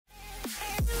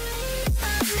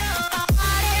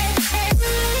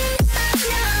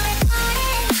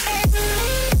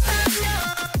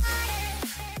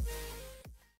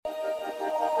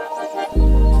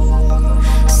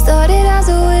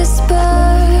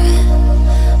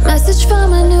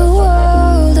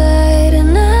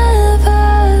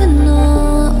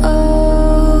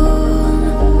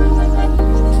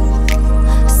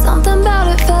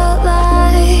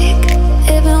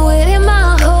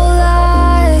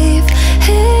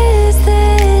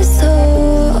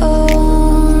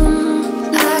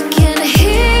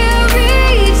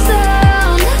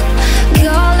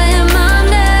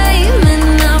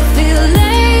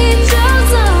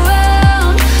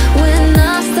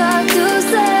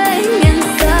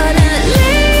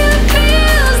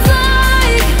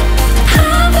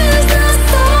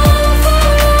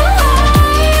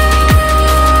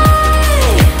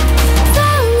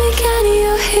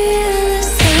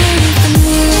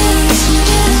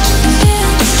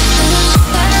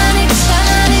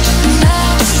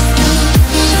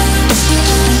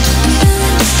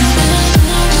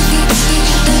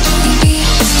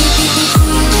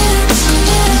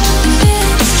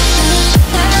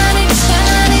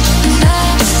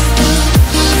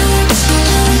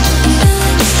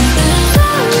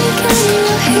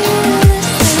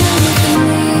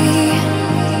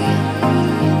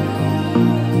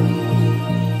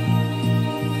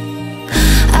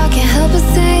but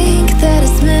think that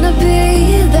it's meant to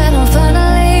be, that I'm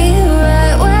finally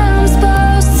right where I'm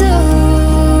supposed to.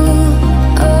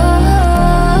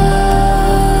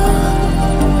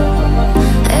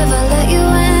 If I let you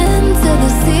into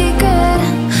the secret,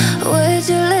 would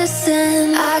you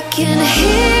listen? I can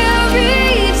hear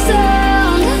each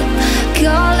sound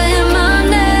calling my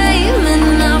name,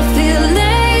 and I feel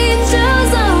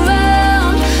angels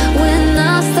around when I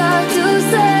start to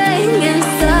sing, and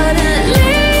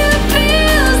suddenly it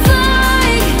feels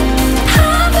like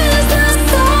heaven's not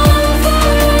so far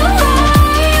away.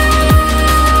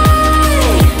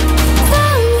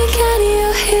 Tell me, can you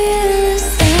hear the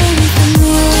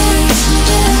symphony?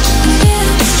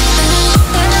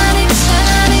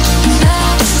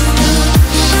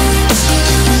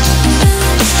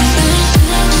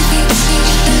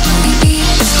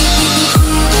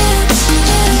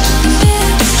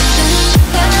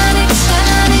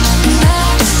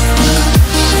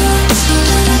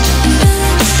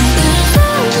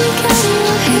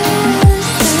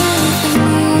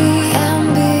 And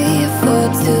before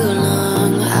too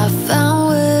long, I found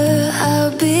where I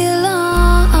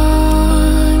belong.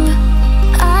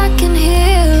 I can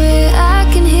hear it, I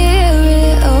can hear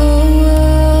it,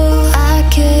 oh, I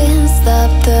can't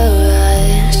stop the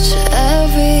rush.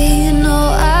 Every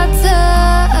note I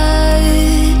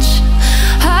touch,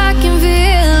 I can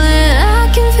feel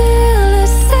it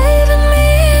saving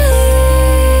me.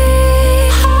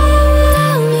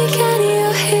 Tell me, can you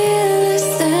hear the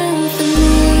symphony?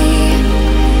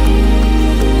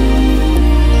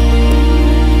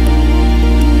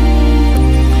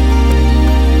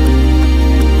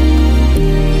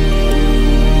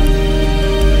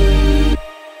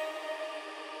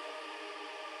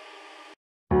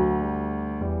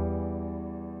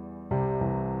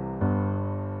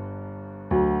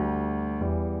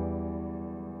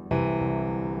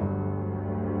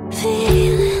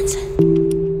 Feelings,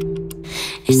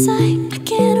 it's like I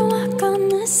can't walk on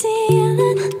the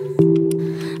ceiling.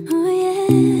 Oh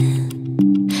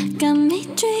yeah, got me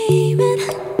dreaming,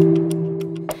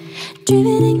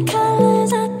 dreaming in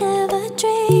colors I never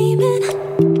dreamed in.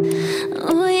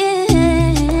 Oh yeah,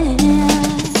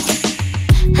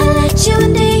 I let you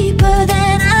in deeper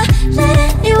than I let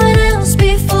anyone else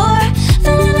before.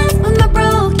 Fell in love with my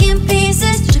broken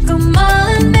pieces, took them all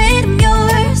and made them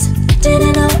yours.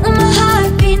 Didn't know what my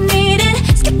heartbeat needed,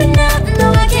 skipping out, no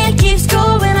I can't keep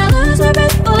score. When I lose my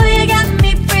breath, boy, you got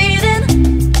me breathing.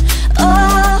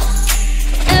 Oh,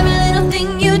 every little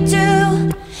thing you do,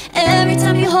 every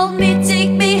time you hold me, take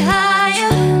me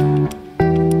higher,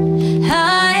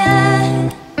 higher.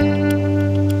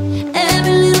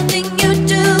 Every little thing you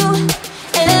do,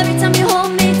 every time you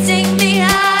hold me, take me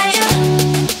higher,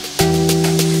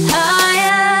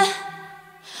 higher.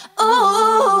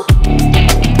 Oh,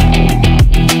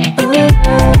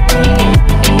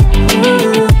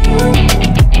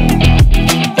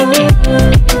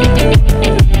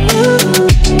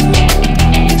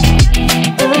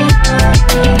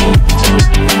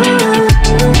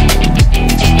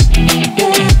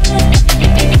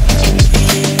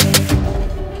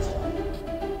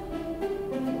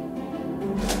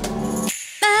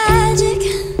 magic.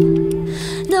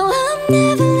 No, I'm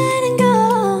never letting go.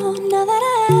 Now that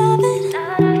I have it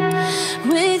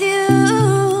with you.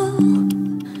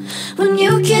 When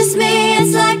you kiss me,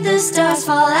 it's like the stars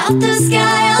fall out the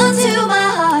sky onto my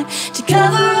heart to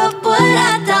cover up what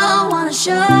I don't wanna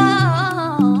show.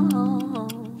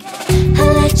 I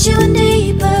let you in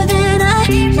deeper than I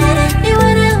let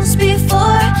anyone else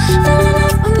before. Fell in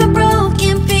love with my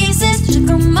broken pieces, took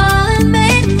them all and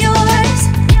made them yours.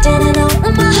 Didn't know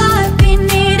what my heartbeat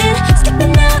needed,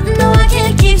 skipping out, no I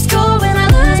can't keep score. When I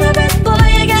lose my breath, boy,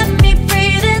 you got me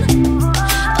breathing.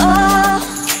 Oh,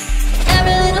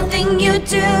 every little thing you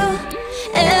do,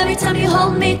 every time you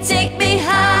hold me, take me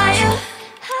higher,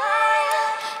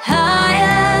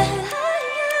 higher.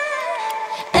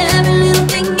 Every little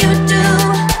thing you do,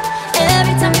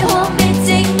 every time you hold me,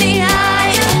 take me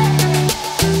higher,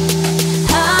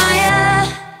 higher.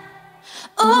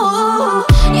 Oh,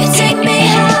 you take me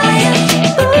higher,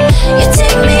 you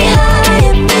take me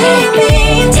higher, baby,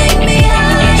 you take me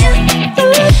higher,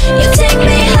 you take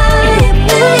me higher,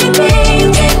 baby, you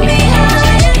take me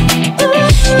higher,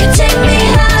 you take me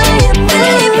higher,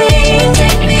 baby, you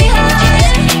take me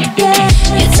higher, yeah,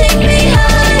 you take me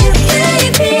higher,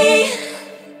 baby.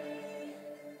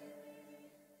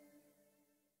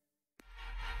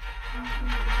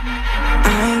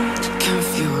 I'm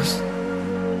confused,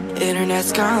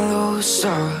 internet's gone low,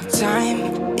 so time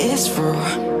is through,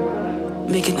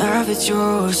 making of it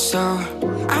yours. So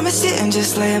I'ma sit and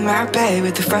just lay in my bed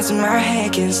with the frost in my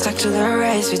head, getting stuck to the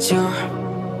race with you.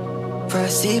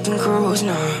 press deep and cruise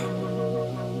now.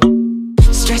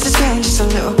 Stress is getting just a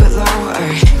little bit lower,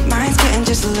 mind's getting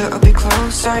just a little bit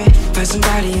closer. Find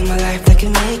somebody in my life that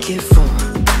can make it for.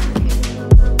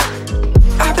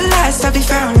 I'll be lost, I'll be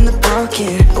found in the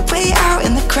broken, way out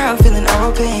in the crowd feeling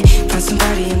open. Find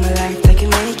somebody in my life that can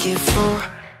make it for.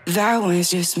 That one's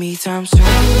just me times two.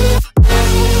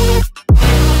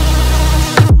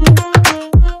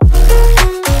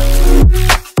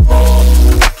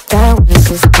 That one's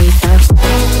just me times two.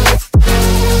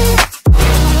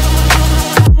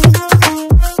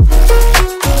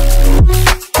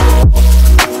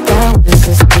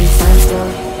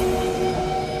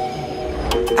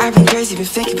 I've been crazy, been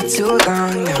thinking for too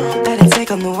long now. Let it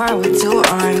take on the world with two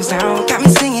arms now. Got me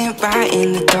singing right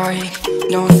in the dark.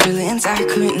 No feelings I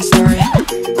couldn't store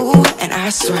it. Ooh, and I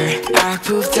swear I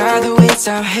proved all the ways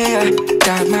I'm here.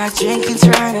 Got my drink and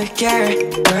trying to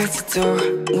get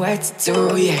what to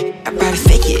do, yeah. I better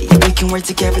fake it, yeah, we can work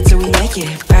together till we make it.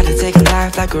 Better take a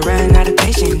life like we're running out of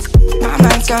patience. My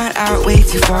mind's gone out way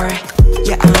too far.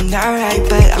 Yeah, I'm not right,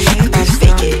 but I'm here to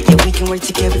fake it. Yeah, we can work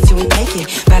together till we make it.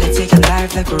 Better take a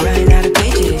life like we're running out of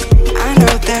pages. I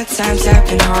know that times have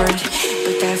been hard,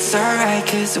 but that's alright,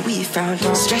 cause we found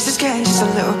hope. Stress is getting just a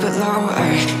little bit lower,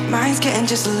 mind's getting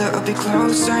just a little bit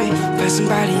closer. Find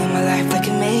somebody in my life that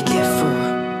can make it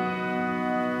through.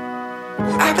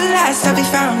 I'll be lost, I'll be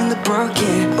found in the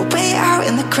broken, way out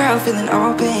in the crowd feeling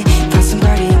open. Find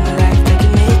somebody in my life that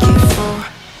can make it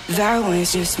through. That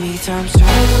one's just me times two.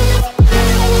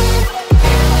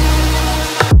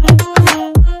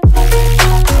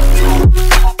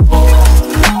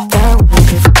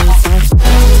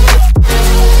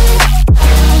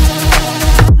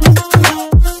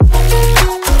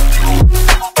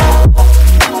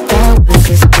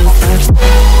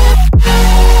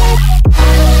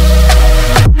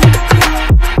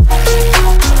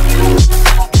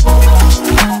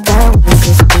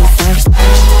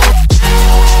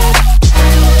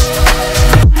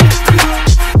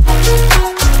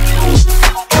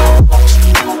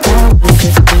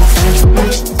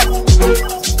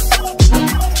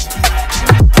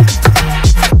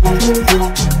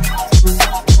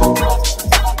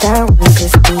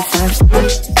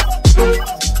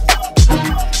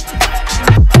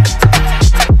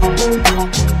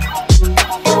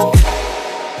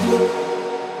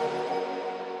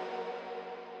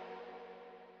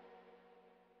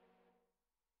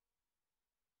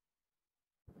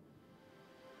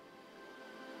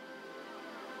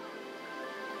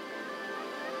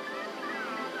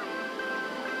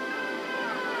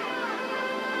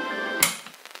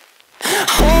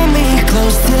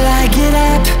 Till I get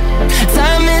up,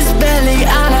 time is barely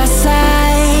on our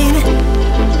side.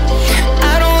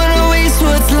 I don't wanna waste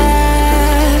what's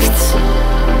left.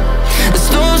 The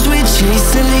storms we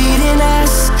chase are leading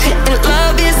us, and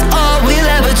love is all we'll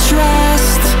ever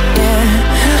trust. Yeah,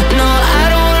 no, I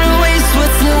don't wanna waste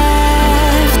what's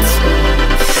left.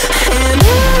 And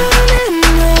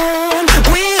on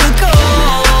we'll go,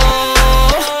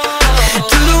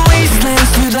 through the wastelands,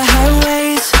 through the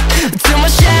highways, till my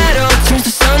shadow turns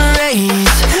to sun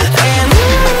rays. And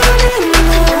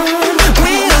on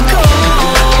we'll go,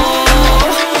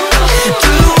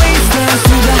 through the wastelands,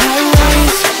 through the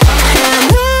highways.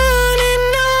 And on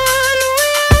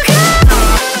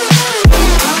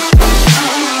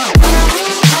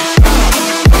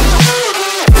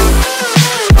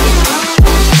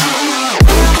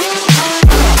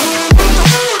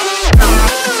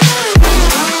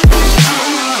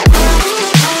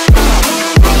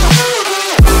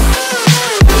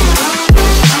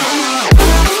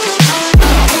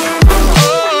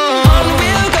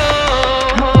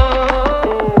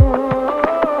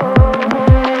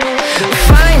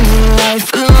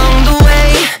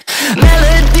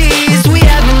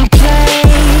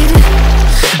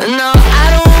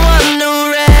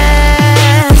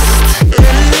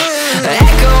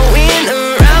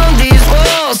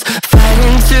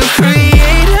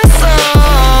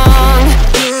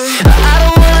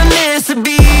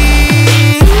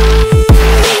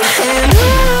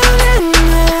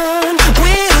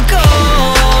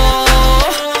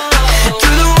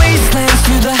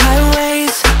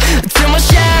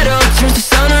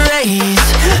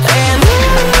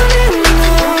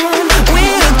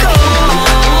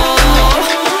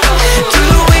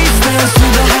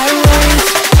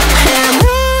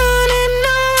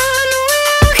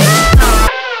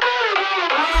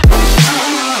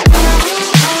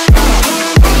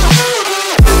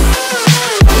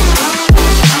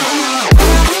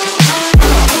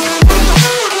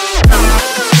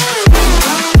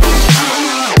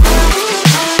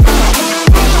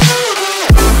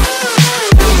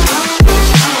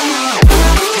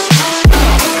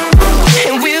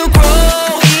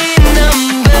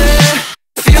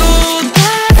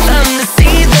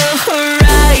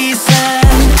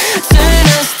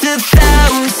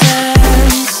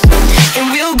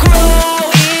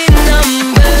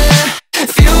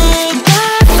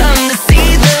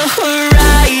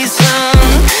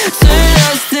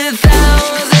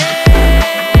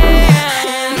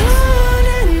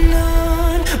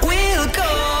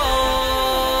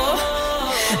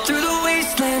Through the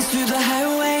wastelands, through the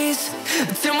highways,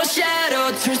 till my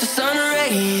shadow turns to sun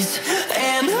rays.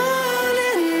 And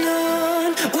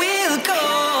on we'll go.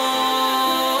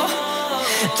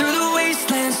 Through the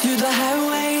wastelands, through the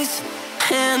highways,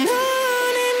 and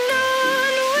on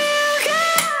we'll go.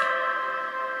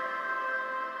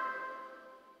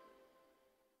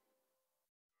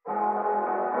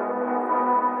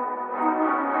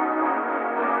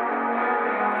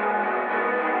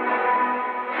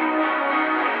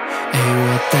 Hey,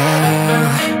 what the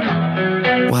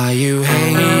hell? Why you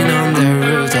hanging on the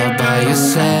rooftop by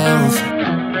yourself?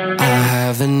 I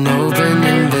have an open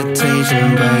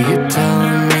invitation, but you're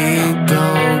telling me go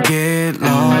get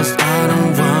lost. I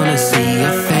don't wanna see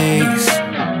your face.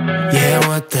 Yeah,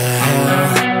 what the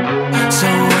hell? So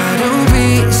why don't we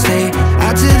stay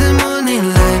out till the morning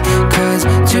light? 'Cause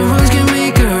two wrongs can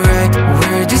make a right.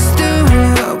 We're just doing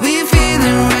what we're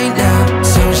feeling right now.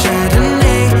 So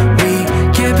Chardonnay, we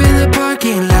camp in the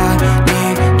parking lot.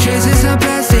 Leave traces of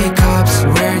plastic cups.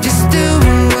 We're just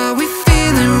doing what we're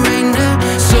feeling right now.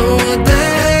 So what the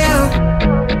hell?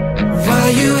 Why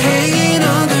you hanging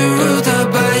on the rooftop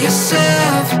by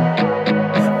yourself?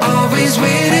 Always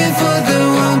waiting for the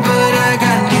one, but I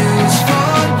got news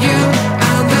for you.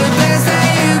 I'm the best that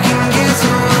you can get.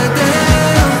 So what the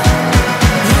hell?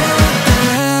 Yeah, what the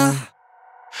hell?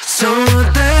 So what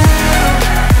the hell?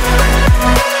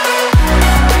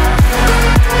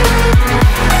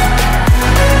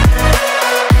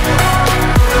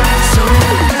 So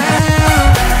what the hell?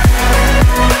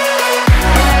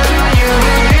 You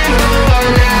waiting for what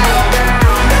now?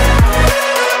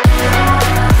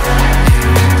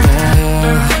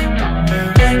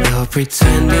 You're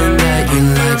pretending that you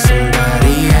like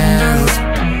somebody else,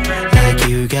 like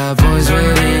you got boys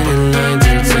waiting in line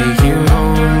to take you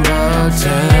home. But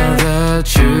tell the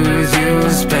truth, you'll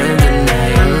spend the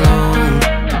night alone.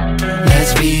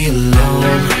 Let's be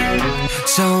alone.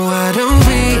 So why don't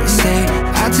we stay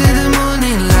out till the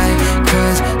morning light?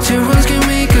 'Cause two wrongs can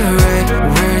make a right.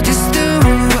 We're just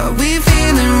doing what we're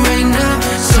feeling right now.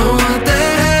 So what the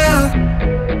hell?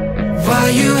 Why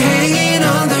you hanging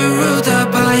on the rooftop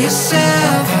by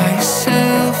yourself?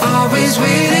 Always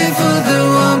waiting